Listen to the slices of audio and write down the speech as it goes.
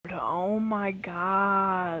my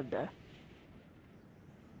god.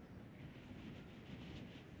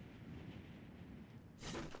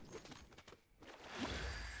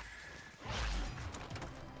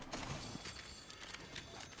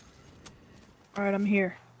 Alright, I'm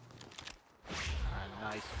here.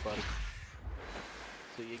 Alright, nice, buddy.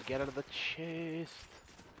 So you get out of the chest.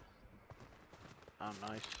 Oh,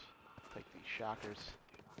 nice. Take these shockers.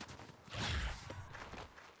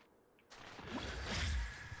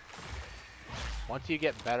 Once you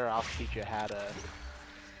get better, I'll teach you how to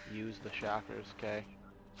use the shockers, okay?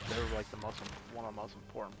 They're like one of the most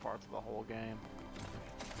important parts of the whole game.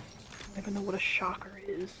 I don't even know what a shocker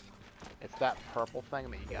is. It's that purple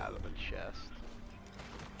thing that you got out of the chest.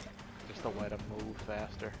 Just a way to move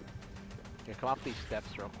faster. Here, come up these steps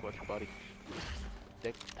real quick, buddy.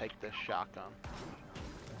 Take this shotgun.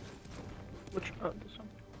 Which, oh, this one.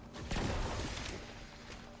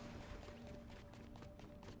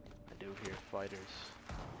 I do hear fighters.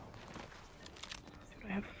 Dude,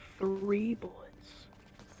 I have 3 bullets.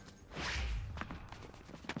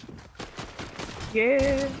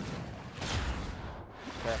 Yeah!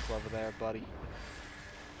 Careful over there, buddy.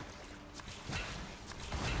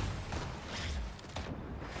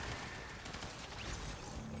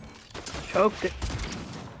 Choked it.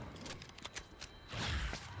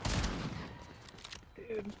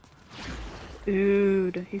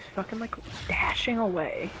 Dude, he's fucking like dashing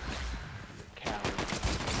away. Coward.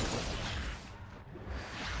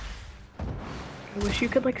 I wish you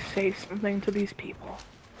could like say something to these people.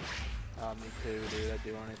 Me too, dude. I'd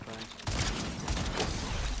do anything.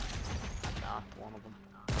 I knocked one of them.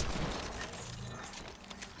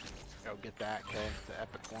 Go get that, okay? It's the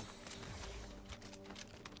epic one.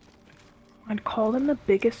 I'd call him the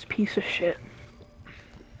biggest piece of shit.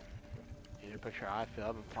 Yeah, picture how I feel.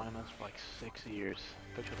 I've been playing this for like 6 years.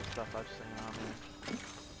 Picture the stuff I've seen on there.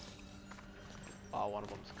 Oh, one of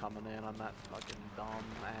them's coming in on that fucking dumb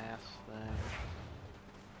ass thing.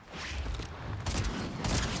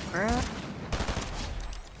 Alright.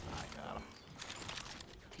 I got him.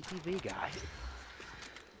 TTV guy.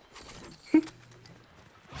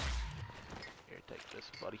 Here, take this,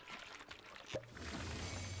 buddy.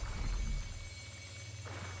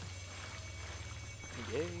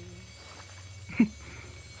 Yay.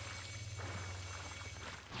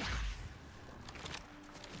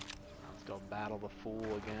 Let's go battle the fool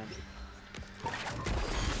again.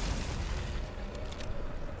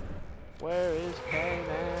 Where is Kay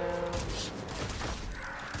now?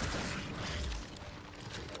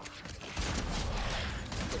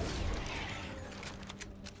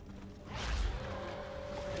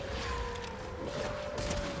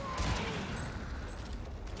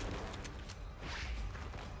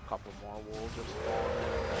 Couple more wolves just spawning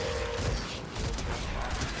in.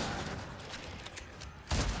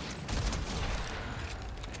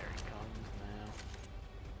 There he comes now.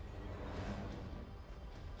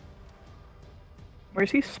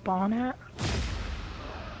 Where's he spawn at?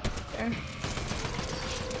 There.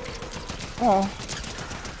 Oh.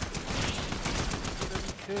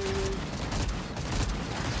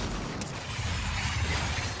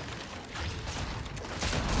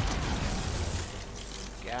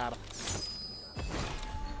 Got him.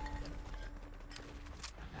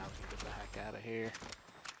 Now we can get the heck out of here.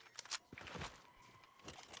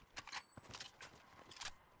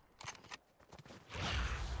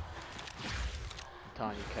 I'm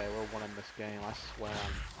telling you, Kay, we're winning this game. I swear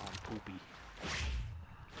I'm poopy.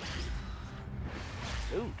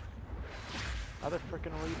 Dude. Another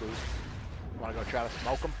freaking reboot. Wanna go try to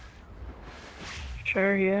smoke him?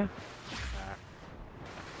 Sure, yeah. Alright.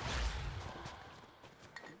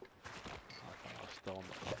 I thought I was still in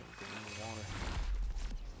the fucking green water.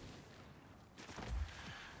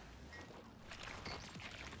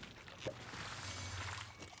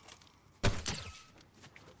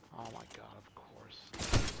 Oh my god, of course.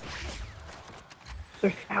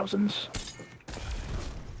 There's thousands.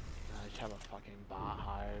 I just have a fucking bot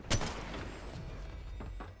hired.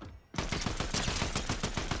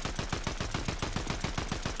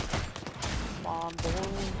 Come on, boy.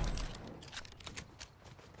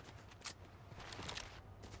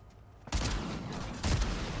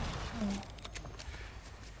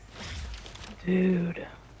 Dude.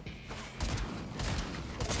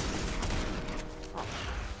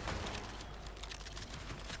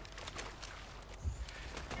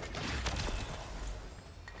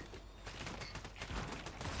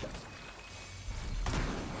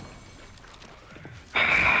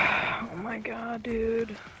 Oh my god,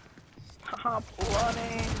 dude. Stop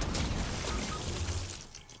running.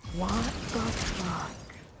 What the fuck?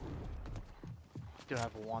 Do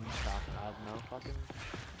have one shot and I have no fucking...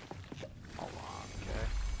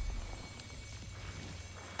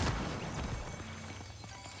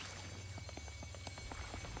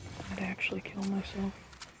 actually kill myself.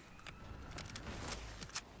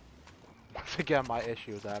 Once again, my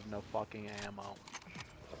issue is I have no fucking ammo.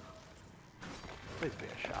 Please be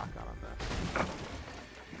a shotgun on this.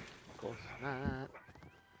 Of course not.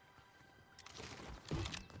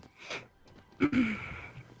 There we go,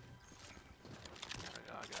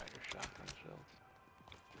 I got your shotgun shells.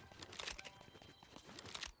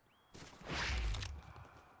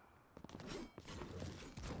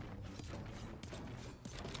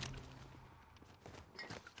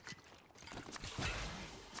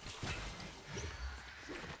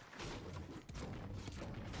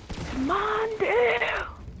 Come on, dude!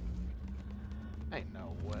 Ain't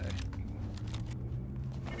no way.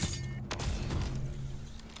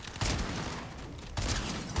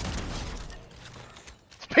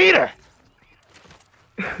 It's Peter!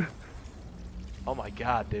 Oh my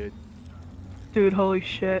god, dude. Dude, holy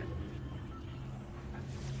shit.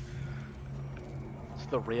 It's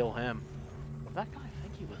the real him. What did that guy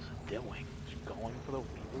think he was doing? Just going for the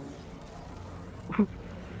reboot?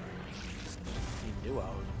 He knew I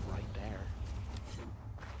was right there.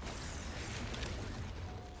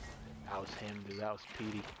 That was him, dude. That was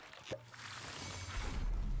Petey.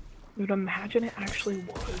 Dude, imagine it actually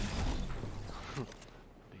was.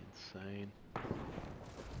 Be insane.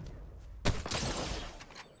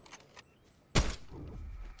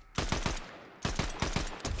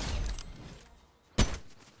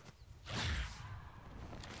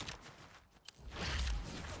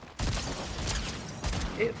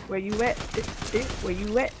 Where you at? Where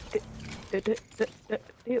you at?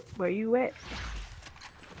 Where you at?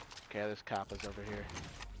 Okay, this cop is over here.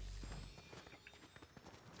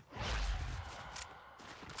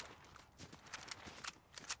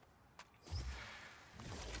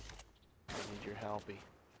 I need your helpy.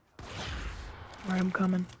 Alright, I'm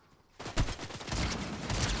coming.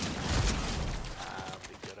 That'll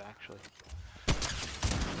be good, actually.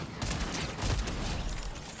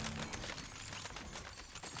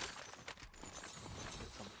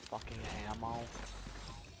 Get some fucking ammo.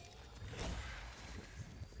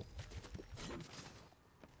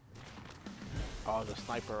 Oh, there's a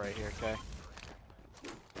sniper right here, okay?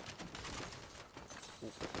 Ooh,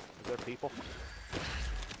 is there people?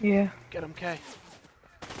 Yeah, Get him, Kay.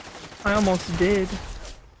 I almost did.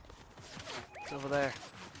 It's over there.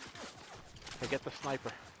 Hey, get the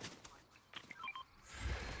sniper.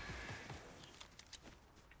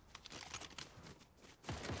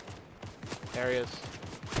 There he is.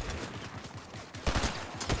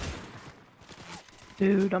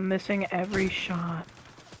 Dude, I'm missing every shot.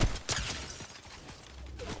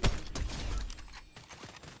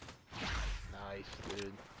 Nice,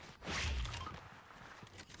 dude.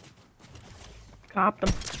 Copped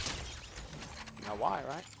him. Now why,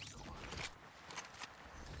 right?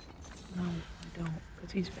 No, I don't,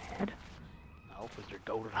 because he's bad. No, because you're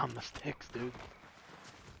goated on the sticks, dude.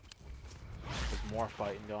 There's more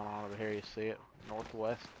fighting going on over here, you see it?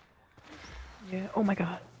 Northwest. Yeah, oh my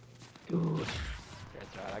god. Dude.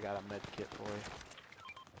 That's right, I got a med kit for you.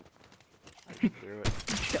 I just threw it.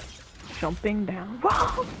 Jumping down.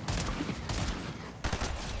 Whoa! Dude,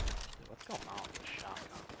 what's going on with the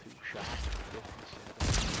shotgun? 2 shots at 57.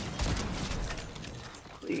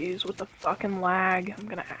 Please, with the fucking lag, I'm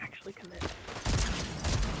gonna actually commit.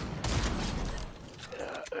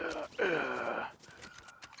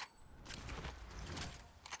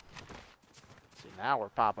 See, now we're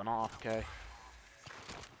popping off, okay?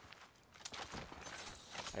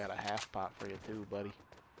 I got a half pot for you too, buddy.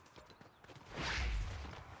 You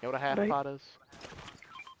know what a half Right. pot is?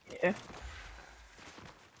 Yeah.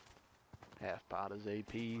 Half pot is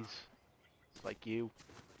APs. It's like you.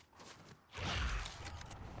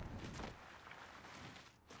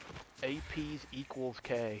 APs equals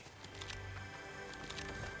K.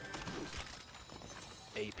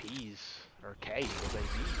 APs, or K equals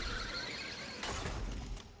APs.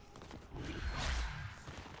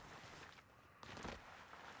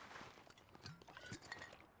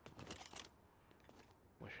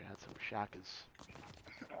 Wish I had some shakas.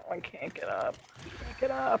 Oh, I can't get up. Can't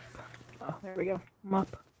get up. Oh, there we go. I'm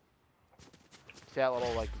up. See that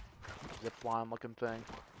little, like, zip line looking thing?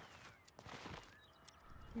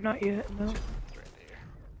 Not yet, no. It's right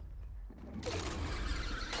there.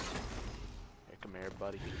 Here, come here,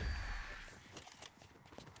 buddy.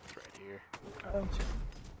 It's right here. Oh.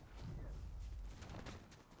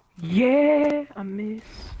 Yeah, I missed.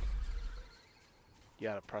 You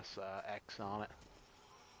gotta press X on it.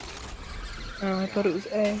 Oh, I thought it was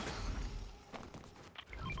A.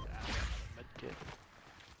 Medkit.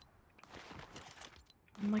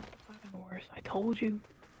 I'm like the fucking worst. I told you.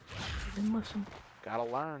 You didn't listen. Gotta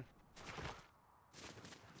learn.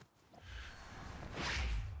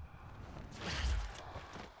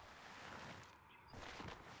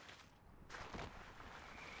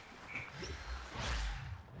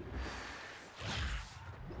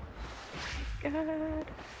 god.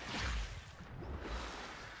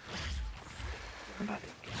 I'm about to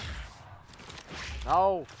get...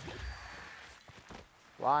 No!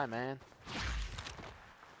 Why, man?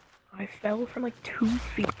 I fell from like 2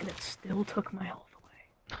 feet and it still took my health away.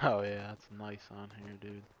 Oh yeah, that's nice on here,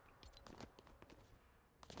 dude.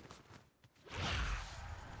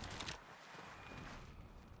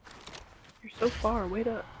 You're so far, wait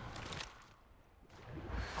up.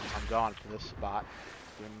 I'm going to this spot.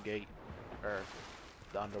 Grim Gate. Or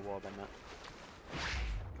the underworld, I meant.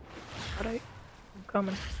 Alright, I'm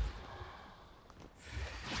coming.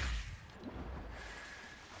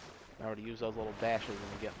 Remember to use those little dashes when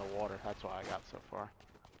you get in the water. That's what I got so far.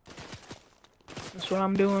 That's what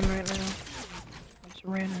I'm doing right now. I just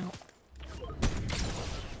ran out.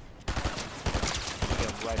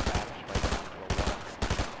 Get right back straight down to the water.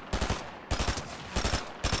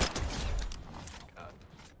 God.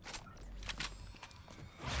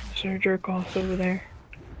 Is there a jerk off over there?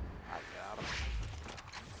 I got him.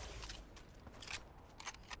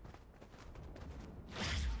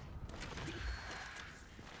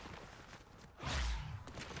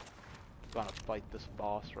 Gonna fight this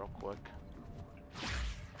boss real quick.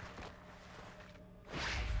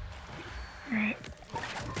 Alright.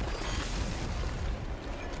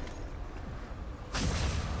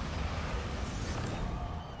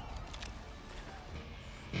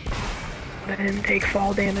 I didn't take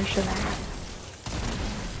fall damage to that.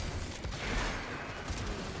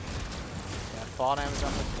 Yeah, fall damage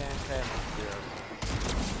on this game, okay.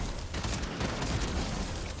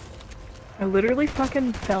 I literally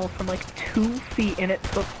fucking fell from like 2 feet and it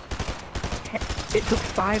took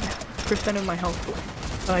 5% of my health away.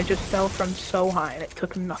 So I just fell from so high and it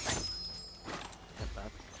took nothing.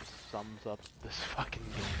 That just sums up this fucking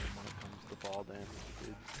game when it comes to fall damage,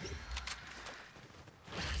 dude.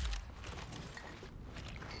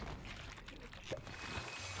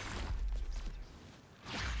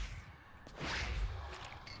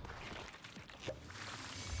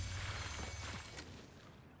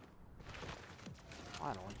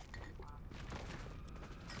 Finally.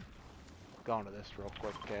 Going to this real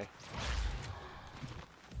quick, okay?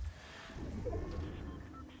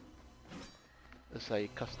 This is how you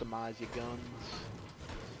customize your guns.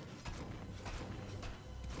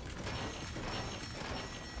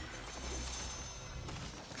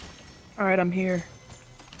 Alright, I'm here.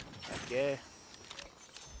 Heck yeah.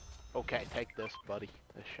 Okay, take this, buddy.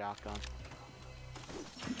 This shotgun.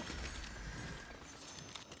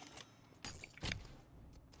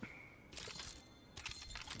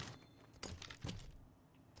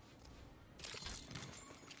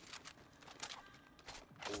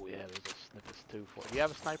 Oh yeah, there's a snippets too for. Do you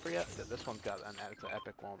have a sniper yet? This one's got an it's an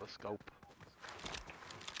epic one with a scope.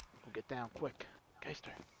 We'll get down quick,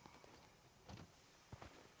 Keister.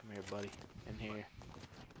 Come here, buddy. In here.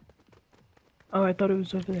 Oh, I thought it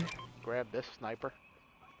was over there. Grab this sniper.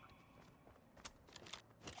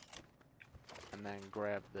 And then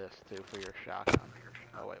grab this too for your shotgun.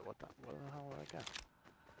 Oh wait, what the hell did I get?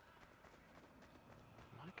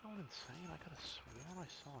 Am I going insane? I could have sworn I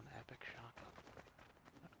saw an epic shotgun.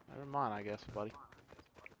 Never mind, I guess, buddy.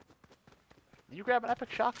 Did you grab an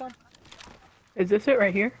epic shotgun? Is this it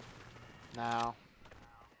right here? No.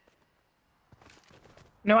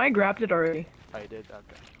 No, I grabbed it already. Oh, you did?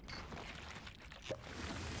 Okay.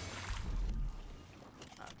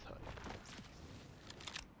 That's hype.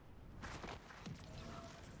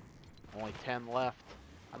 Only 10 left.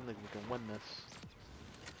 I don't think we can win this.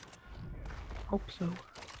 Hope so.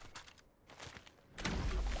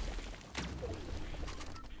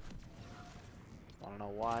 Wanna know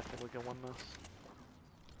why I think we can win this?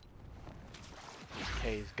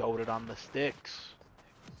 K's goated on the sticks.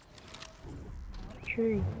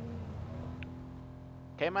 True.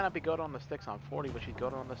 K might not be goated on the sticks on 40, but she's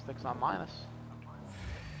goated on the sticks on minus.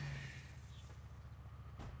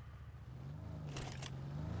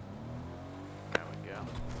 There we go.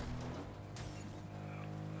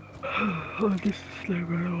 Oh, this is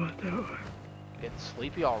sleeping. I don't want that one. Getting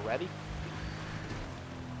sleepy already?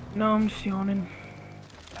 No, I'm just yawning.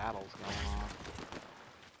 Battle's going on.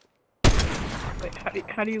 Wait,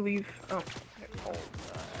 how do you leave? Oh. Hold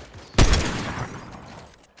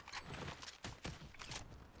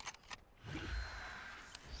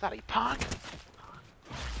Sorry, punk!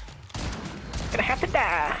 Gonna have to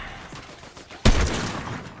die.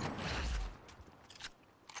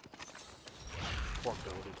 Poor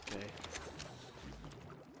goated, okay.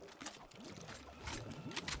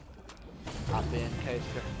 Hop in,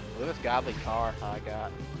 Keister. Look at this godly car I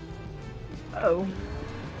got. Oh.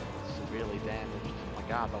 Severely damaged. Oh my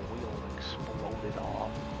god, the wheel exploded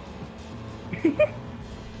off.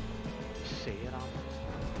 see it on?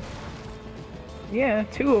 Yeah,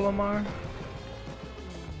 2 of them are.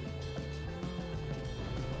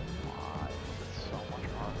 Why is it so much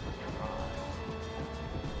harder to drive?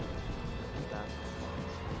 That's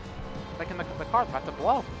making the car's about to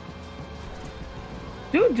blow.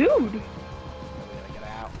 Dude! We gotta get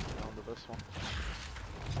out. Go into this one.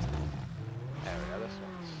 There we go. This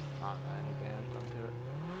one's not any damage done to it.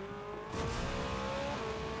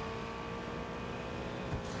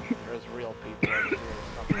 There's real people over here.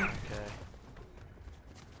 Something okay.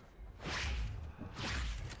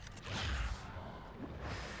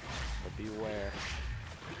 But beware.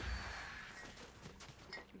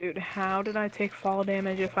 Dude, how did I take fall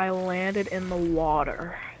damage if I landed in the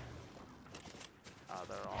water? Oh,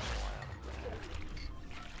 they're all the way up there.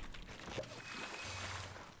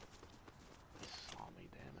 They saw me,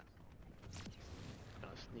 damn it.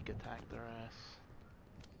 Gonna sneak attack their ass.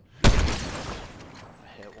 I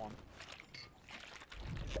hit one.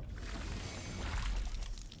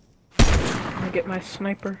 I'm gonna get my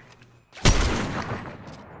sniper.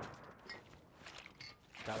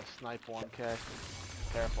 Gotta snipe one, K.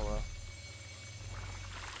 Careful though.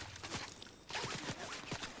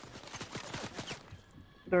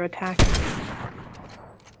 They're attacking.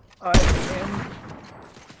 Oh, I see him.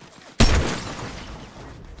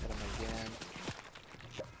 Hit him again.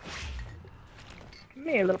 Come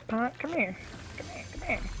here, little punk. Come here. Come here, come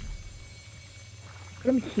here. Look at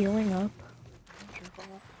him healing up.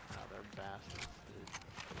 Oh, they're bastards,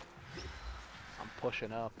 dude. I'm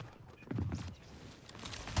pushing up.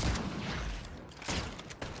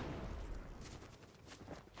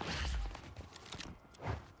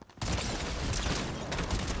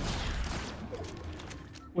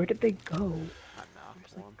 Where did they go? I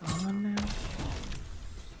knocked one. Gone now?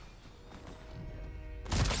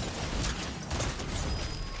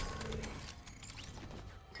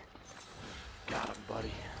 Got him,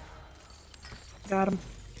 buddy. Got him.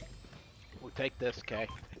 We'll take this, K.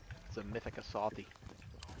 It's a Mythic Assaulti.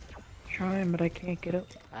 Trying, but I can't get up.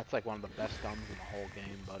 That's like one of the best guns in the whole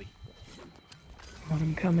game, buddy. Oh,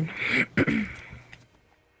 I'm coming. Oh,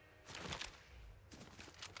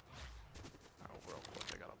 real quick,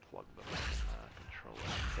 I gotta plug the controller.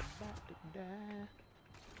 It's about to die.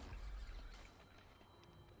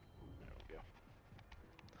 There we go.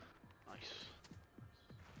 Nice.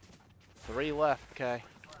 3 left, K.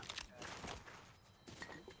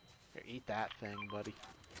 Here, eat that thing, buddy.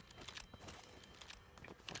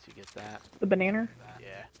 Once you get that. The banana?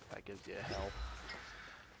 Yeah, that gives you health.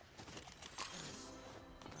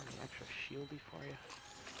 Any extra shieldy for you?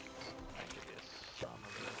 I give you some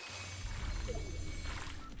of this.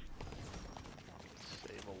 I'll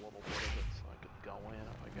save a little bit of it so I could go in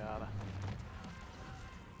if I gotta.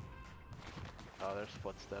 Oh, there's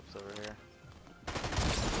footsteps over here.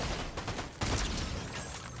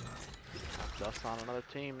 That's us on another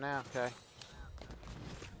team now, okay?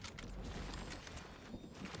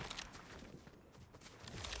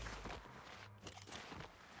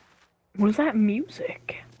 What is that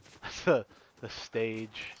music? the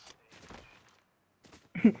stage.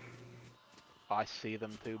 Oh, I see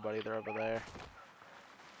them too, buddy. They're over there.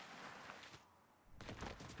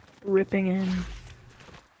 Ripping in.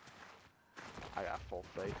 I got full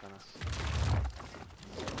faith in us.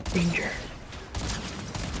 Danger.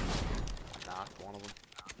 I knocked one of them.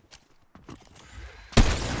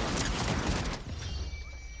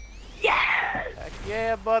 Yeah! Heck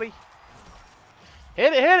yeah, buddy.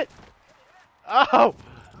 Hit it, hit it! Oh!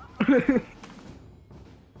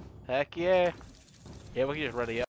 Heck yeah. Yeah, we can just ready up.